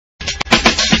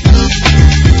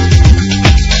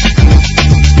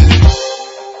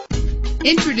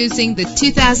Introducing the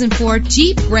 2004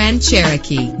 Jeep Grand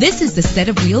Cherokee. This is the set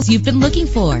of wheels you've been looking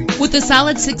for, with a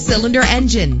solid 6-cylinder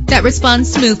engine that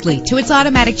responds smoothly to its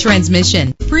automatic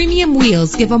transmission. Premium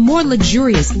wheels give a more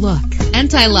luxurious look.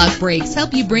 Anti-lock brakes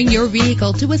help you bring your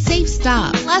vehicle to a safe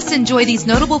stop. Plus, enjoy these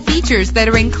notable features that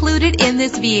are included in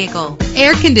this vehicle: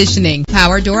 air conditioning,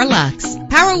 power door locks,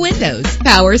 power windows,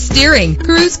 power steering,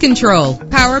 cruise control,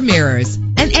 power mirrors,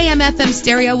 an AM/FM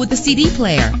stereo with a CD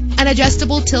player, an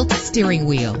adjustable tilt steering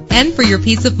wheel. And for your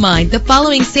peace of mind, the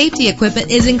following safety equipment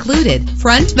is included: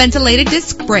 front ventilated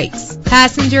disc brakes,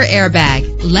 passenger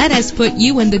airbag. Let us put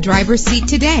you in the driver's seat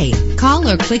today. Call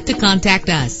or click to contact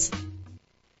us.